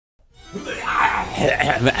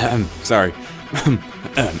Sorry.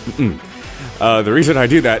 The reason I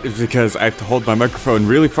do that is because I have to hold my microphone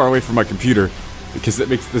really far away from my computer because it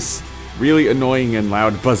makes this really annoying and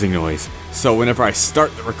loud buzzing noise. So whenever I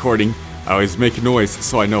start the recording, I always make a noise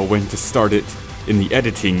so I know when to start it in the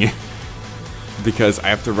editing. Because I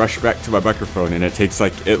have to rush back to my microphone and it takes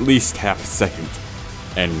like at least half a second.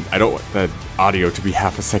 And I don't want the audio to be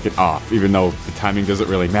half a second off, even though the timing doesn't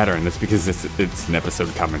really matter in this because it's an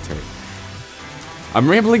episode commentary. I'm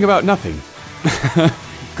rambling about nothing.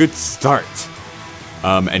 Good start.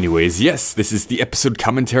 Anyways, yes, this is the episode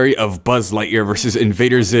commentary of Buzz Lightyear vs.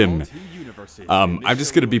 Invader Zim. I'm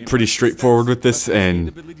just gonna be pretty straightforward with this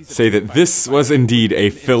and say that this was indeed a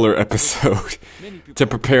filler episode to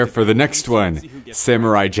prepare for the next one,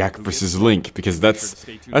 Samurai Jack vs. Link, because that's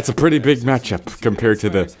a pretty big matchup compared to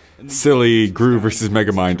the silly Gru vs.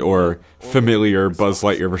 Megamind or familiar Buzz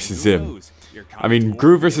Lightyear vs. Zim. I mean,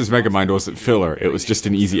 Gru vs. Megamind wasn't filler, it was just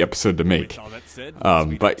an easy episode to make.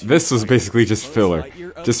 But this was basically just filler.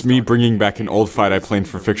 Just me bringing back an old fight I played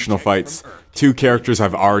for fictional fights, two characters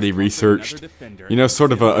I've already researched, you know,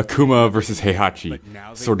 sort of a Akuma vs. Heihachi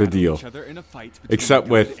sort of deal. Except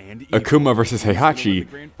with Akuma vs. Heihachi,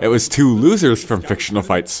 it was two losers from fictional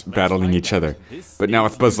fights battling each other. But now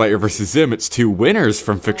with Buzz Lightyear vs. Zim, it's two winners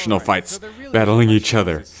from fictional fights battling each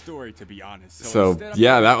other. So,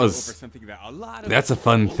 yeah, that's a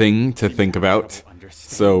fun thing to think about.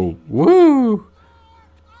 So, woo!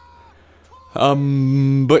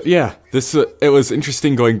 But yeah, it was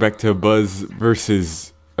interesting going back to Buzz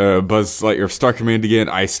versus Buzz Lightyear of Star Command again.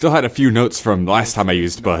 I still had a few notes from last time I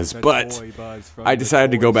used Buzz, but I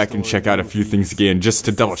decided to go back and check out a few things again just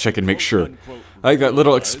to double check and make sure. I like that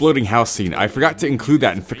little exploding house scene. I forgot to include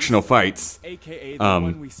that in fictional fights,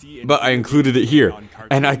 but I included it here.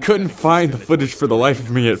 And I couldn't find the footage for the life of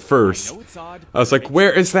me at first. I was like,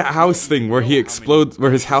 where is that house thing where he explodes, where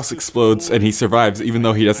his house explodes and he survives even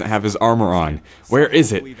though he doesn't have his armor on? Where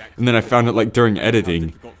is it? And then I found it like during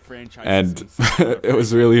editing. And it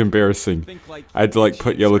was really embarrassing. I had to like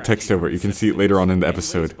put yellow text over it. You can see it later on in the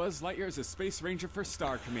episode.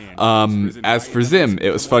 As for Zim,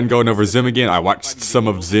 it was fun going over Zim again. I watched some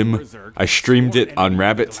of Zim. I streamed it on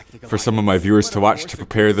Rabbit for some of my viewers to watch to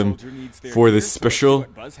prepare them for this special.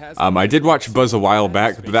 I did watch Buzz a while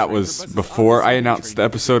back, but that was before I announced the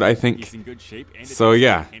episode, I think. So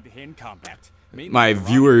yeah. My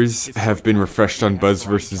viewers have been refreshed on Buzz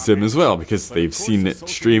vs. Zim as well, because they've seen it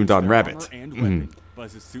streamed on Rabbit. And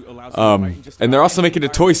they're also making a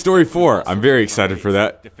Toy Story 4. I'm very excited for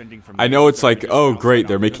that. I know it's like, oh great,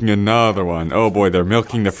 they're making another one. Oh boy, they're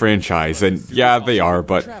milking the franchise. And yeah, they are,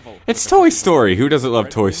 but it's Toy Story. Who doesn't love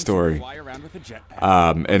Toy Story?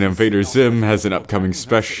 And Invader Zim has an upcoming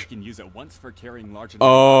special. Oh!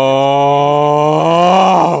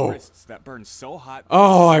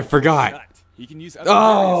 Oh, I forgot.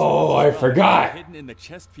 Oh, I forgot.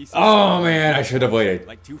 Oh man, I should have waited.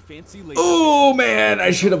 Oh man,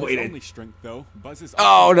 I should have waited.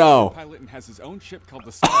 Oh no.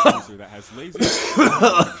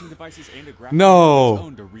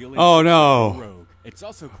 No. Oh no.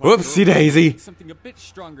 Whoopsie daisy.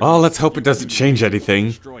 Oh, let's hope it doesn't change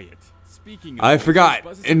anything. I forgot.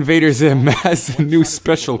 Invader Zim has a new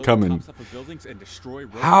special coming.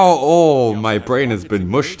 How? Oh, my brain has been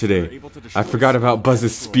mushed today. I forgot about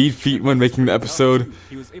Buzz's speed feat when making the episode.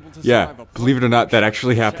 Yeah, believe it or not, that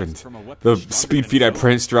actually happened. The speed feat I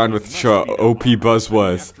pranced around with to show how OP Buzz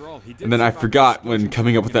was. And then I forgot when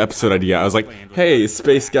coming up with the episode idea. I was like, hey, a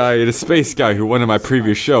space guy and a space guy who won in my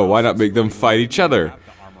previous show. Why not make them fight each other?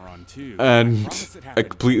 And I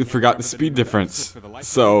completely forgot the speed difference.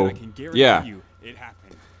 So, yeah.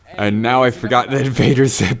 And now I forgot the Invader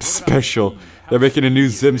Zim special. They're making a new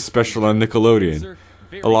Zim special on Nickelodeon,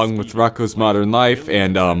 along with Rocko's Modern Life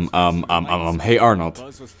and Hey Arnold.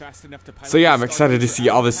 So yeah, I'm excited to see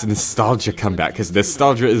all this nostalgia come back, because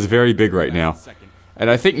nostalgia is very big right now. And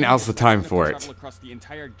I think now's the time for it.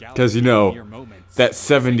 Because, you know, that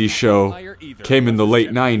 70s show came in the late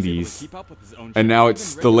 90s, and now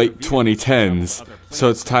it's the late 2010s, so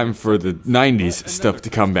it's time for the 90s stuff to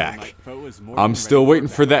come back. I'm still waiting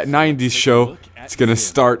for that 90s show. It's gonna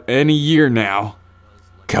start any year now.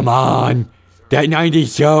 Come on! That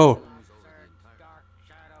 90s show!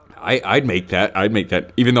 I'd make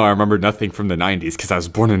that, even though I remember nothing from the 90s, because I was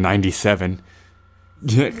born in 97.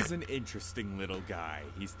 He's an interesting little guy.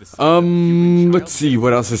 He's the let's see,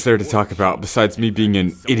 what else is there to talk about besides me being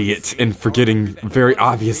an idiot and forgetting very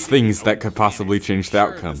obvious things that could possibly change the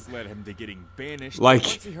outcome.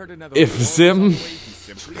 Like, if Zim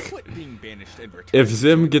if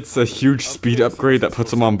Zim gets a huge speed upgrade that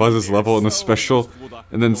puts him on Buzz's level in the special,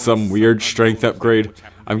 and then some weird strength upgrade,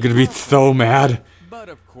 I'm gonna be so mad.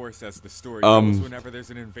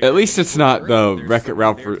 At least it's not the Wreck-It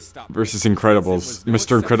Ralph versus Incredibles,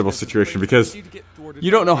 Mr. Incredible situation, because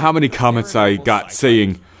you don't know how many comments I got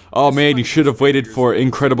saying, oh man, you should have waited for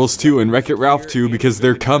Incredibles 2 and Wreck-It Ralph 2 because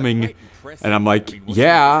they're coming. And I'm like,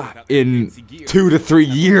 yeah, in 2 to 3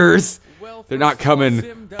 years. They're not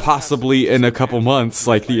coming possibly in a couple months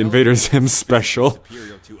like the Invader Zim special.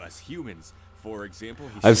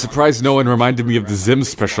 I'm surprised no one reminded me of the Zim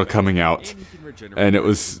special coming out. And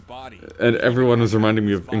everyone was reminding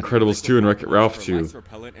me of Incredibles 2 and Wreck-It Ralph 2.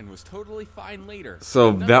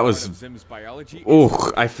 So that was,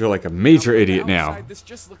 I feel like a major idiot now.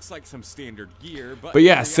 But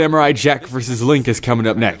yeah, Samurai Jack versus Link is coming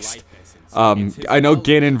up next. I know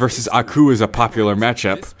Ganon versus Aku is a popular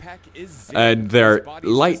matchup, and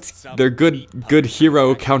they're good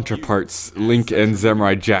hero counterparts. Link and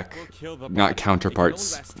Samurai Jack, not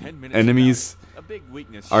counterparts, enemies,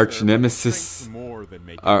 arch nemesis,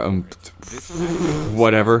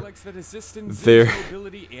 whatever.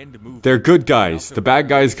 They're good guys. The bad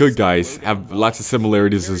guys, good guys, have lots of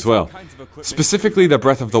similarities as well. Specifically the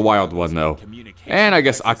Breath of the Wild one, though. And I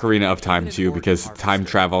guess Ocarina of Time, too, because time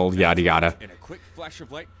travel, yada yada.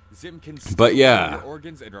 But yeah,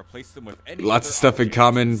 lots of stuff in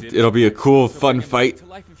common. It'll be a cool, fun fight.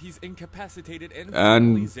 And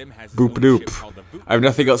boop-a-doop. I have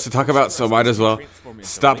nothing else to talk about, so might as well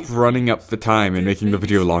stop running up the time and making the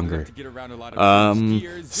video longer.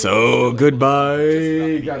 So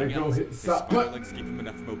goodbye. Gotta go hit stop button.